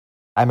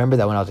I remember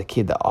that when I was a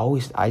kid,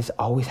 I just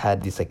always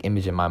had this like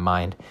image in my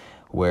mind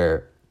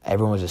where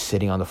everyone was just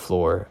sitting on the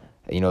floor,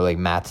 like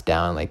mats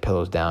down, like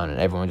pillows down, and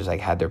everyone just like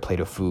had their plate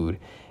of food,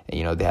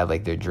 and they had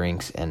like their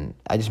drinks, and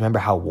I just remember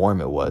how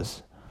warm it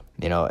was.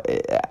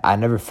 I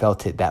never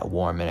felt it that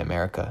warm in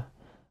America.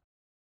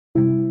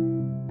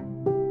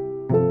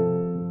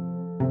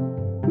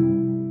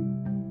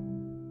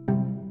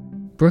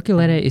 Brook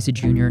Geleta is a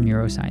junior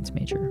neuroscience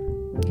major.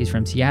 He's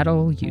from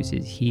Seattle,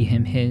 uses he,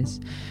 him,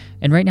 his,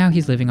 and right now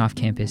he's living off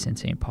campus in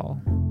St.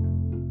 Paul.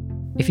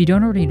 If you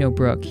don't already know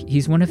Brook,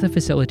 he's one of the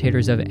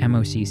facilitators of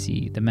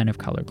MOCC, the Men of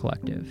Color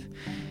Collective.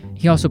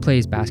 He also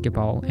plays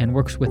basketball and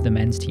works with the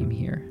men's team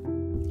here.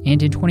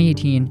 And in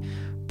 2018,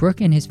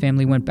 Brook and his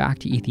family went back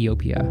to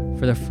Ethiopia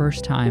for the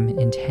first time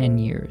in 10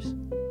 years.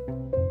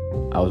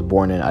 I was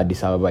born in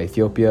Addis Ababa,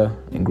 Ethiopia,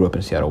 and grew up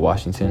in Seattle,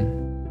 Washington.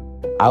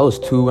 I was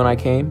 2 when I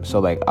came, so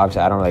like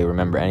obviously I don't really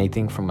remember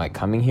anything from like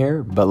coming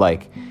here, but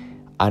like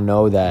I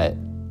know that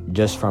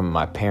just from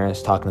my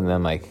parents talking to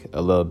them like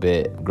a little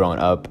bit growing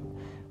up,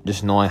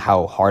 just knowing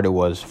how hard it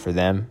was for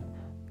them,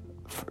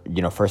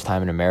 first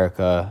time in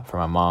America for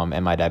my mom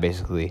and my dad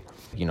basically,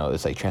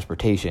 it's like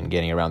transportation,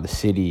 getting around the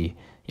city,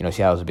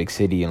 Seattle's a big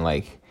city, and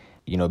like,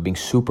 being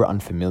super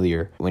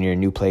unfamiliar when you're in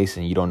a new place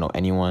and you don't know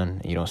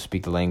anyone, you don't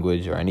speak the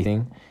language or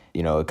anything,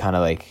 it kind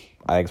of like,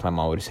 I guess my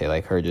mom would say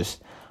like her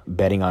just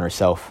betting on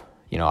herself,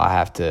 I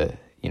have to,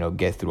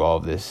 get through all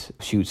of this.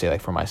 She would say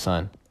like for my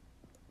son.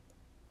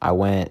 I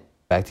went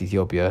back to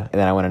Ethiopia and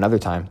then I went another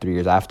time 3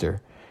 years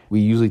after. We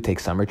usually take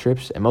summer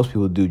trips, and most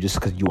people do just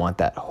because you want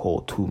that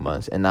whole 2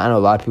 months. And I know a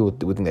lot of people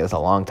would think that's a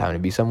long time to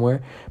be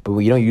somewhere, but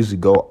when you don't usually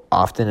go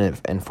often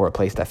and for a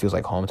place that feels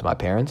like home to my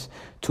parents,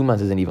 2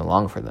 months isn't even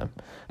long for them.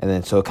 And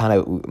then so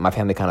my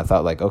family kind of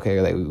thought like, okay,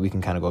 like we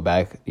can kind of go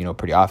back,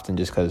 pretty often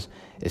just because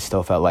it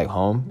still felt like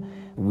home.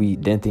 We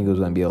didn't think it was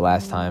going to be the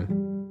last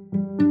time.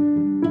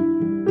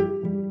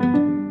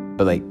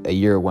 But like a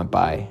year went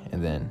by,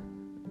 and then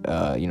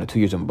 2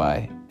 years went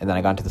by, and then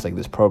I got into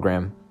this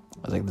program.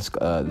 It was like this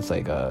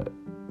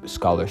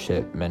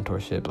scholarship,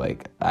 mentorship,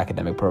 like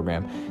academic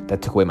program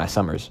that took away my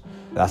summers.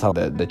 That's how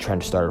the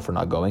trend started for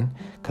not going,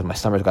 because my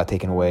summers got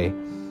taken away.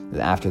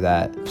 And after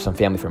that, some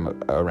family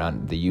from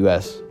around the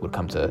U.S. would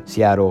come to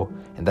Seattle,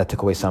 and that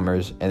took away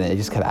summers, and then it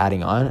just kept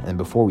adding on. And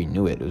before we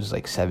knew it, it was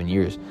like 7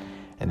 years.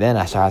 And then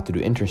I started to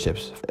do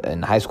internships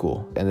in high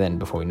school, and then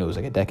before we knew it was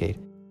like a decade.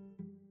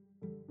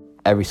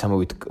 Every summer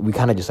we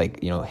kind of just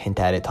like, hint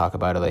at it, talk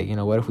about it, like,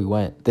 what if we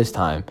went this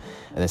time?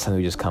 And then something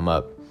would just come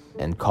up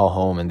and call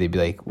home, and they'd be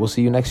like, we'll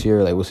see you next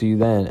year, like we'll see you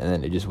then, and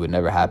then it just would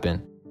never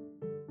happen.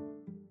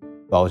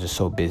 I was just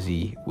so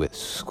busy with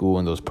school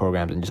and those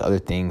programs and just other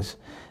things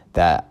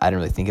that I didn't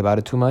really think about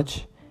it too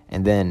much.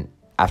 And then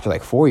after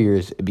like 4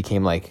 years, it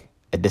became like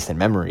a distant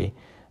memory.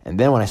 And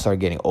then when I started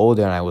getting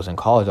older and I was in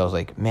college, I was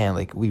like, man,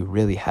 like we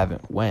really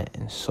haven't went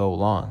in so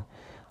long.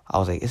 I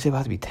was like, it's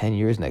about to be 10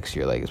 years next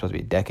year, like it's supposed to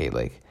be a decade.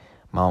 Like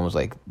mom was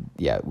like,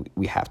 yeah,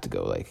 we have to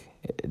go, like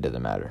it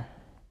doesn't matter.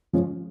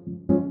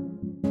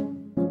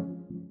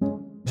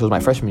 So it was my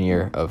freshman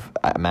year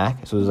at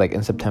Mac. So it was like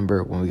in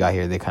September when we got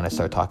here, they kind of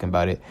started talking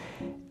about it,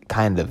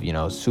 kind of,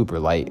 super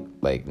light,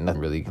 like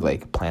nothing really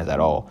like plans at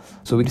all.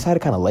 So we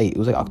decided kind of late. It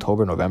was like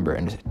October, November,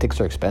 and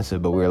tickets are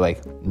expensive, but we were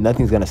like,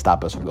 nothing's going to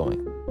stop us from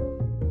going.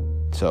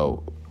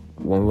 So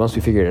once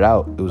we figured it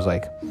out, it was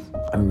like,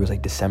 I remember it was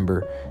like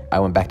December. I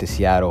went back to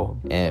Seattle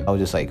and I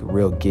was just like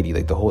real giddy,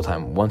 like the whole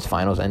time. Once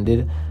finals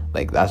ended,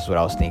 like that's what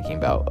I was thinking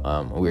about.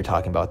 We were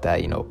talking about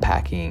that,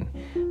 packing,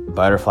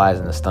 butterflies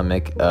in the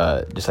stomach,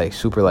 just like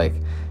super like,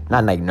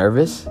 not like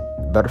nervous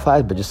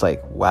butterflies, but just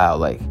like, wow,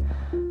 like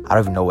I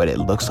don't even know what it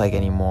looks like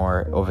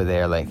anymore over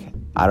there. Like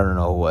I don't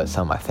know what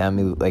some of my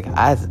family, like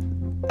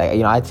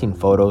I'd seen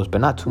photos,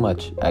 but not too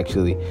much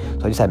actually.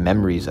 So I just had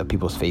memories of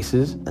people's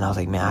faces, and I was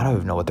like, man, I don't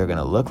even know what they're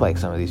gonna look like,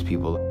 some of these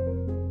people.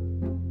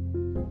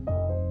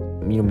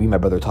 Me and my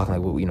brother were talking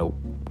like,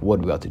 what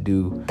are we about to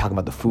do? Talking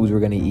about the foods we're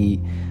gonna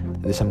eat.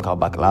 There's something called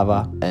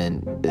baklava,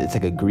 and it's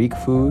like a Greek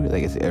food,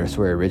 like it's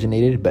where it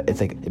originated, but it's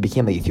like it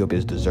became like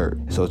Ethiopia's dessert.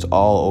 So it's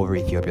all over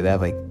Ethiopia. They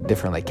have like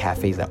different like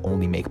cafes that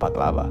only make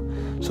baklava.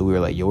 So we were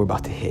like, yo, we're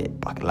about to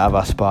hit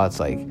baklava spots,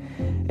 like,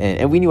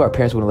 and we knew our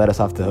parents wouldn't let us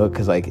off the hook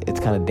because like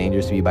it's kind of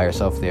dangerous to be by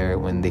yourself there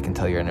when they can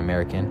tell you're an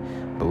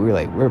American. But we were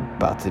like, we're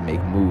about to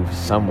make moves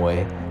some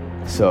way.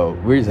 So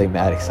we're just like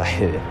mad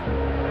excited.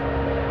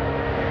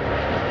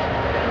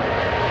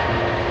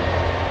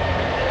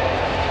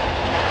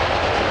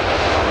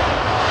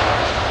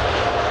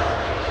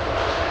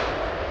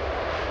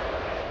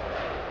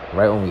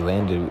 Right when we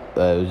landed, it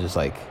was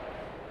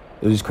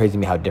just crazy to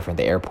me how different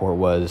the airport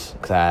was,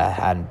 because I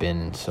hadn't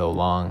been so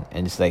long,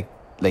 and just like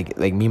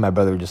me and my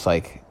brother were just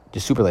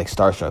super like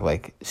starstruck,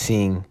 like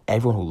seeing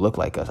everyone who looked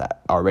like us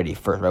already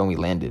first right when we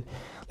landed,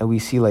 and we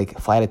see like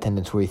flight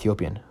attendants who were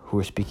Ethiopian who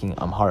were speaking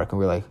Amharic, and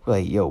we're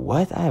like, yo,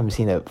 what? I haven't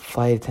seen a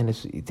flight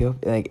attendant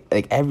Ethiopian,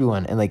 like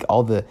everyone, and like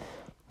all the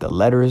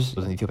letters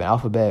was in the Ethiopian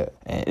alphabet,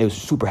 and it was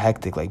super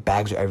hectic. Like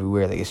bags are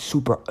everywhere, like it's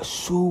super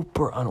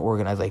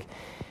unorganized, like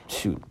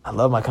shoot, I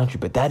love my country,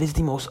 but that is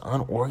the most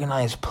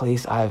unorganized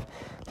place I've,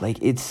 like,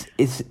 it's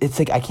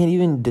like, I can't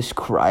even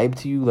describe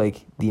to you,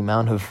 like, the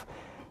amount of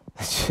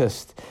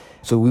just,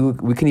 so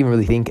we couldn't even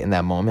really think in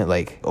that moment,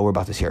 like, oh, we're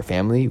about to see our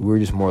family. We were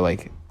just more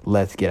like,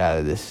 let's get out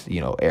of this,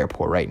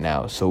 airport right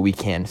now so we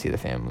can see the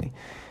family.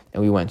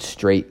 And we went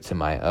straight to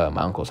my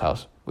uncle's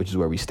house, which is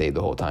where we stayed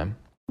the whole time.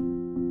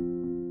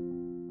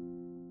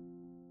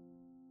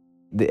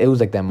 It was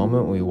like that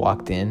moment when we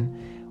walked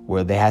in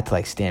where they had to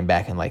like stand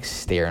back and like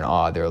stare in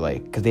awe. They're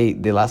like, because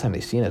the last time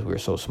they seen us, we were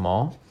so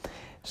small.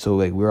 So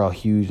like we were all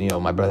huge,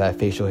 my brother had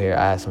facial hair,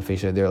 I had some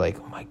facial hair. They're like,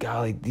 oh my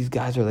God, like these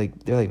guys are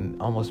like, they're like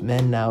almost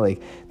men now.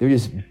 Like they're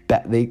just,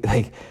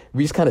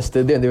 we just kind of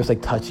stood there and they was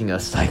like touching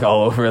us like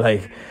all over.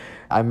 Like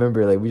I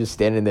remember like we just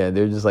standing there and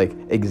they're just like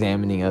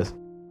examining us.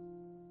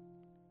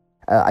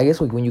 I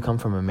guess like when you come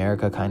from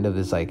America, kind of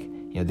is like,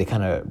 they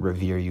kind of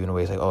revere you in a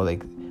way. It's like, oh,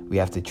 like we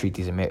have to treat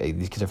these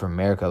kids are from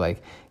America.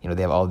 Like,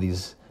 they have all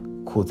these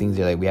cool things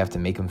there. Like we have to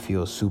make them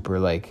feel super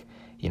like,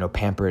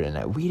 pampered.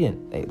 And we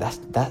didn't,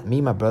 like, me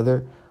and my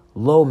brother,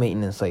 low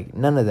maintenance, like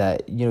none of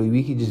that.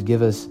 We could just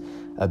give us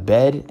a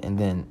bed and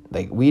then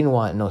like, we didn't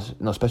want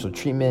no special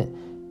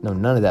treatment. No,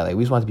 none of that. Like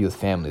we just wanted to be with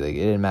family. Like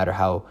it didn't matter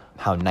how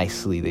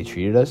nicely they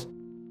treated us.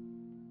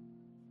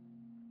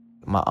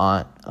 My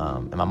aunt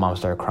and my mom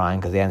started crying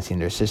because they hadn't seen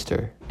their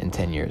sister in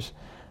 10 years.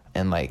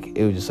 And like,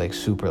 it was just like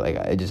super, like,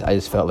 I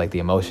just felt like the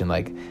emotion,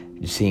 like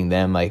just seeing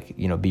them like,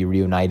 be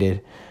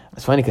reunited.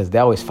 It's funny because they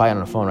always fight on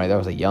the phone, right? They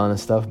was like yelling and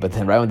stuff. But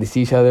then right when they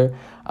see each other,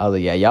 I was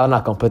like, yeah, y'all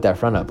not going to put that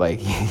front up.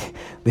 Like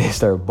they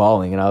started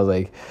bawling. And I was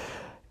like,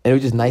 and it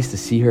was just nice to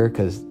see her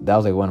because that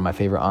was like one of my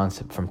favorite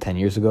aunts from 10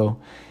 years ago.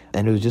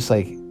 And it was just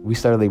like, we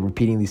started like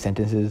repeating these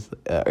sentences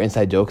or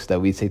inside jokes that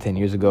we'd say 10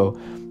 years ago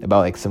about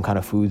like some kind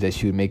of foods that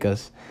she would make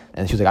us.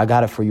 And she was like, I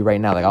got it for you right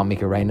now. Like, I'll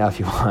make it right now if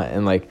you want.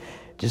 And like,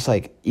 just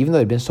like, even though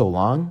it'd been so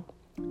long,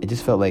 it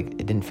just felt like,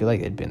 it didn't feel like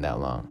it'd been that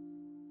long.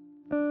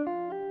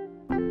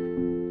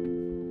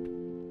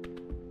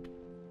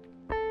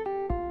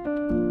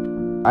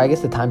 I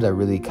guess the times that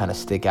really kind of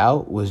stick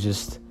out was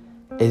just,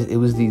 it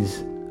was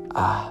these,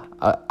 I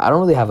don't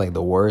really have like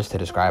the words to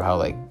describe how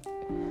like,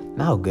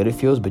 not how good it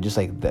feels, but just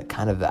like the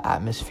kind of the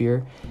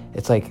atmosphere.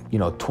 It's like,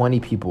 20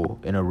 people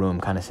in a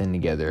room kind of sitting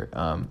together,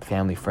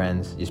 family,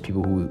 friends, just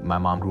people who my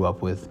mom grew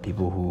up with,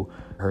 people who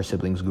her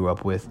siblings grew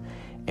up with.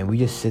 And we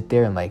just sit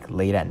there and like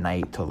late at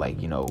night till like,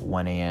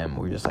 1 a.m.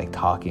 We're just like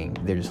talking,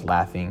 they're just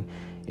laughing.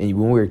 And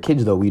when we were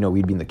kids though,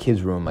 we'd be in the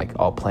kids' room, like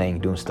all playing,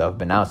 doing stuff.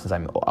 But now since I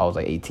was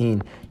like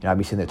 18, I'd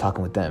be sitting there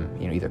talking with them,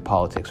 either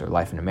politics or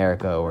life in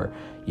America or,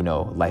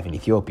 life in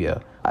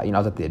Ethiopia. I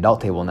was at the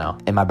adult table now,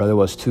 and my brother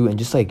was too. And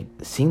just like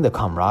seeing the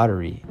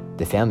camaraderie,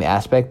 the family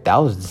aspect, that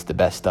was just the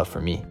best stuff for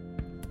me.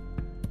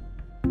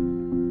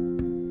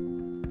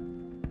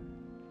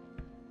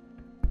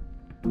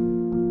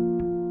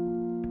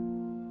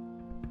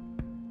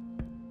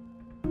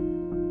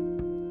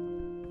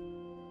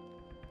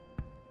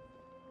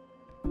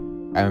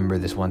 I remember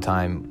this one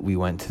time we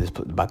went to this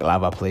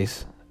baklava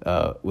place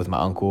with my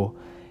uncle,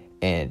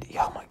 and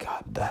oh my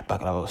God, that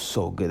baklava was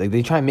so good. Like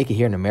they try and make it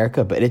here in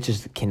America, but it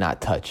just cannot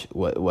touch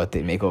what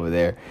they make over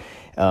there.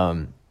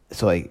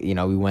 So like, we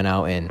went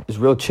out and it was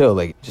real chill.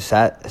 Like just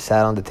sat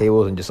on the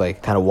tables and just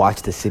like kind of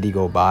watched the city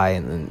go by,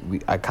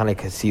 and I kind of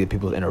could see the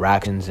people's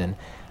interactions and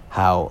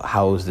how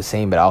it was the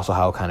same, but also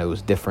how kind of it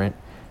was different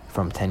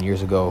from 10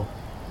 years ago.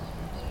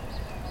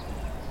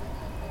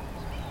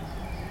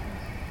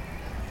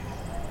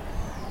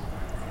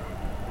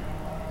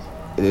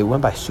 It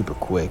went by super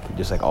quick,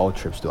 just like all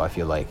trips do, I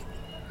feel like.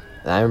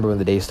 And I remember when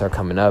the days start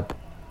coming up.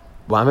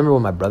 Well, I remember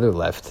when my brother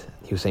left,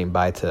 he was saying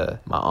bye to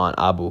my aunt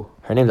Abu.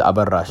 Her name's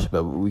Abarash,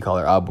 but we call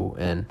her Abu.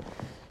 And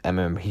I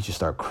remember he just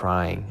started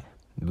crying.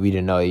 We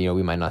didn't know,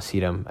 we might not see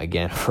them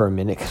again for a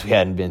minute because we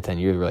hadn't been 10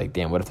 years. We were like,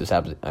 damn, what if this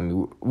happens? I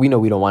mean, we know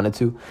we don't want it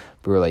to,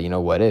 but we were like,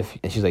 what if?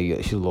 And she's a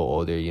little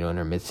older, in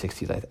her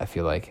mid-60s, I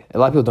feel like. A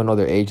lot of people don't know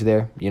their age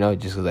there,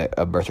 just because like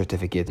a birth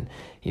certificate, and,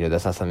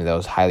 that's not something that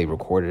was highly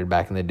recorded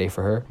back in the day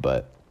for her.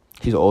 But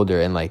she's older,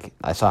 and like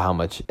I saw how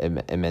much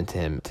it meant to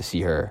him to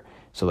see her.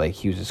 So like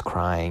he was just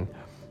crying,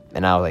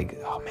 and I was like,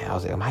 oh man,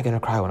 am I gonna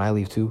cry when I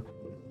leave too?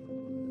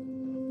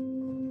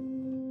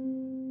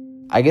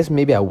 I guess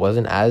maybe I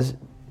wasn't as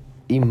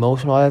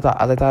emotional as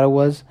I thought it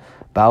was,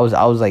 but I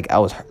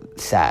was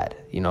sad,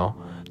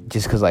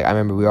 just because like I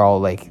remember we were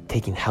all like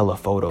taking hella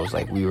photos.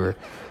 Like we were,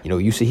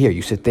 you sit here,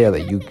 you sit there,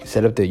 like you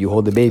sit up there, you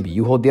hold the baby,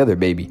 you hold the other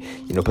baby,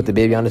 put the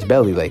baby on his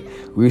belly. Like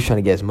we were trying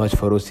to get as much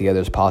photos together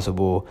as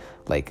possible.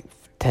 Like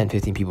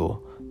 10-15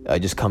 people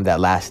just come that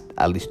last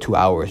at least 2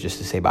 hours just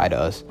to say bye to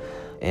us.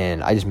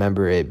 And I just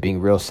remember it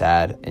being real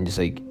sad and just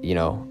like,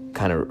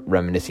 kind of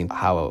reminiscing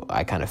how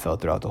I kind of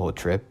felt throughout the whole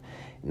trip.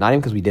 Not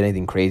even because we did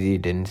anything crazy,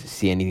 didn't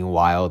see anything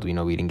wild, we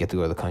didn't get to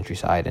go to the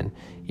countryside and,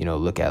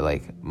 look at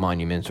like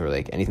monuments or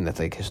like anything that's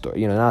like historic,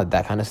 not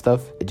that kind of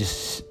stuff. It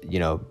just,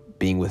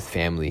 being with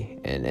family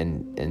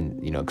and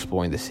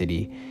exploring the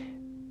city.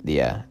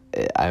 Yeah,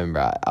 I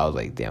remember I was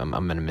like, damn,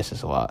 I'm going to miss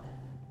this a lot.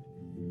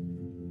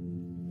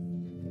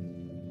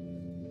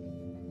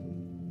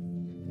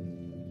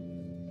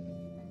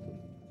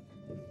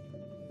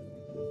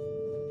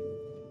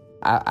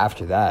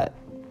 after that,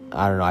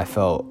 I don't know, I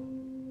felt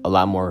a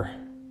lot more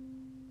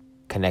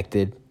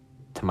connected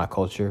to my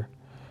culture.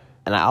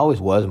 And I always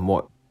was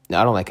more,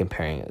 I don't like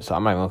comparing it, so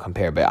I'm not going to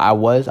compare, but I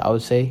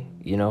would say,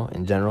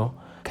 in general,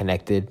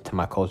 connected to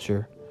my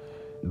culture.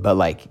 But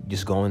like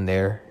just going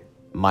there,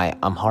 I'm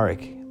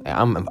Amharic.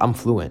 I'm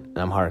fluent in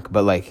Amharic,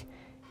 but like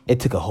it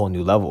took a whole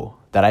new level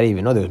that I didn't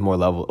even know there was more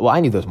levels. Well, I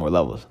knew there was more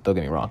levels, don't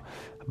get me wrong.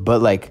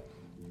 But like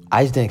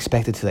I just didn't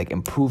expect it to like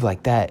improve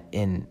like that.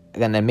 And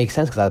that makes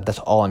sense because that's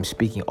all I'm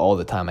speaking all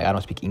the time. Like I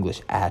don't speak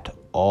English at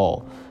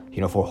all,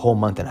 for a whole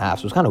month and a half.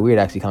 So it's kind of weird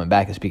actually coming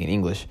back and speaking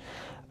English.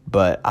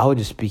 But I was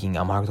just speaking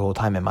Amharic the whole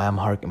time, and my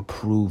Amharic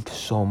improved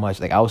so much.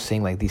 Like I was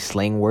saying like these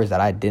slang words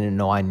that I didn't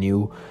know I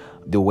knew.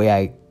 The way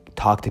I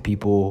talk to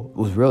people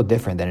was real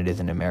different than it is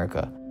in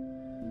America.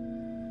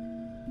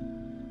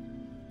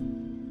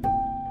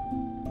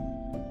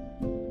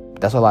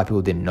 That's what a lot of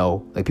people didn't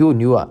know. Like people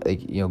knew,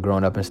 like,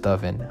 growing up and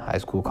stuff in high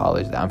school,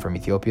 college, that I'm from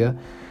Ethiopia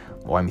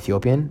or I'm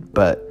Ethiopian,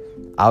 but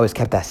I always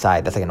kept that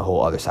side. That's like a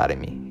whole other side of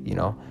me,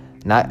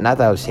 Not that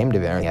I was ashamed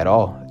of it or anything at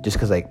all, just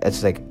because like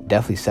it's like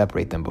definitely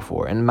separate them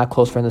before. And my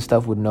close friends and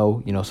stuff would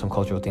know, some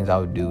cultural things I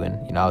would do,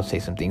 and I would say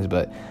some things.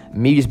 But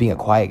me just being a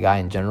quiet guy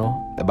in general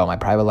about my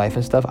private life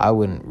and stuff, I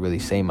wouldn't really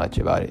say much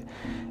about it.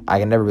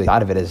 I never really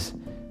thought of it as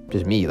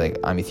just me. Like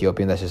I'm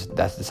Ethiopian. That's just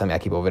something I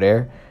keep over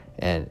there,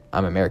 and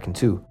I'm American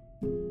too.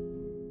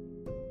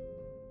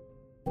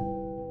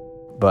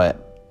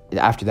 But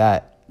after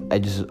that,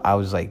 I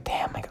was like,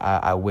 damn, like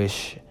I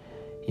wish,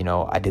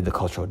 I did the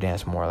cultural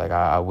dance more. Like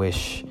I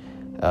wish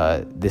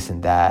this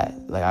and that.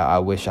 Like I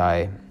wish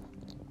I,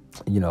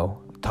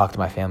 talked to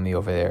my family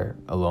over there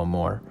a little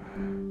more.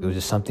 It was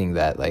just something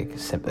that like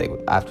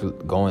after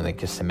going, like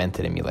just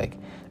cemented in me. Like,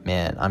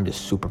 man, I'm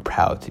just super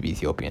proud to be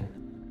Ethiopian.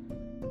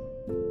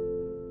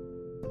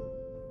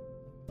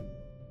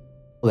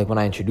 Like when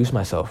I introduced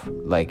myself,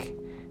 like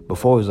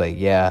before it was like,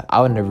 yeah,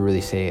 I would never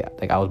really say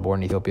like I was born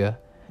in Ethiopia.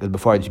 Because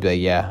before I'd just be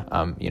like, yeah,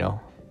 I'm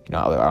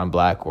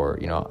black, or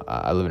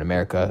I live in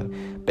America.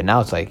 But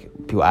now it's like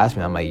people ask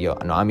me, I'm like, yo,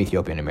 no, I'm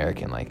Ethiopian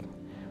American. Like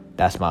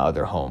that's my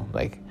other home.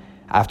 Like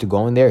after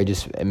going there,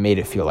 it made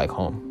it feel like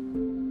home.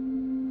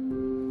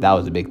 That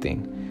was the big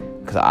thing,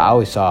 because I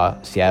always saw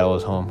Seattle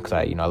as home because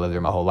I lived there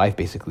my whole life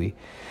basically.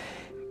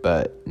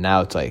 But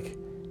now it's like,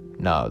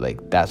 no,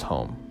 like that's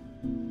home.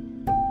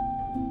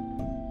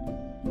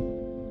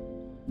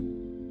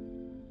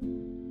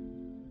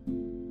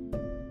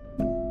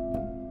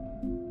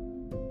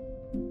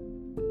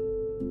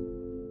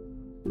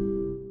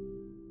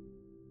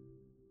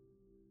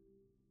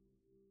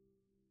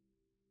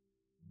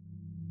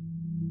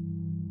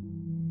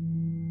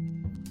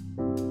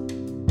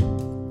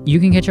 You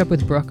can catch up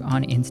with Brook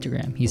on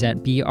Instagram. He's at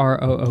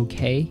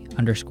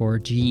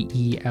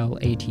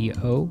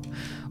BROOK_GELATO,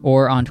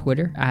 or on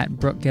Twitter at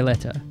Brook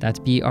Geleta. That's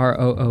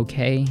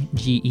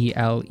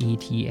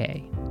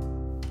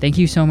BROOKGELETA. Thank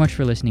you so much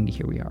for listening to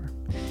Here We Are.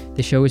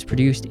 The show is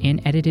produced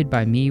and edited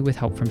by me with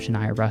help from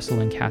Shania Russell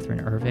and Catherine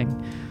Irving.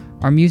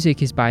 Our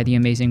music is by the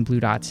amazing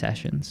Blue Dot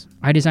Sessions.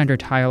 I designed our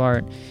tile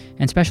art,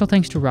 and special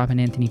thanks to Robin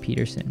Anthony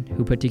Peterson,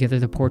 who put together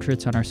the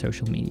portraits on our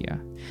social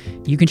media.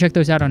 You can check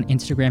those out on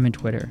Instagram and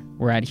Twitter.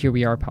 We're at Here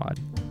We Are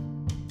Pod.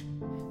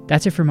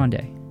 That's it for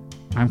Monday.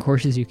 I'm Kori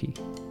Suzuki.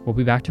 We'll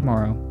be back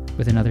tomorrow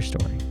with another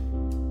story.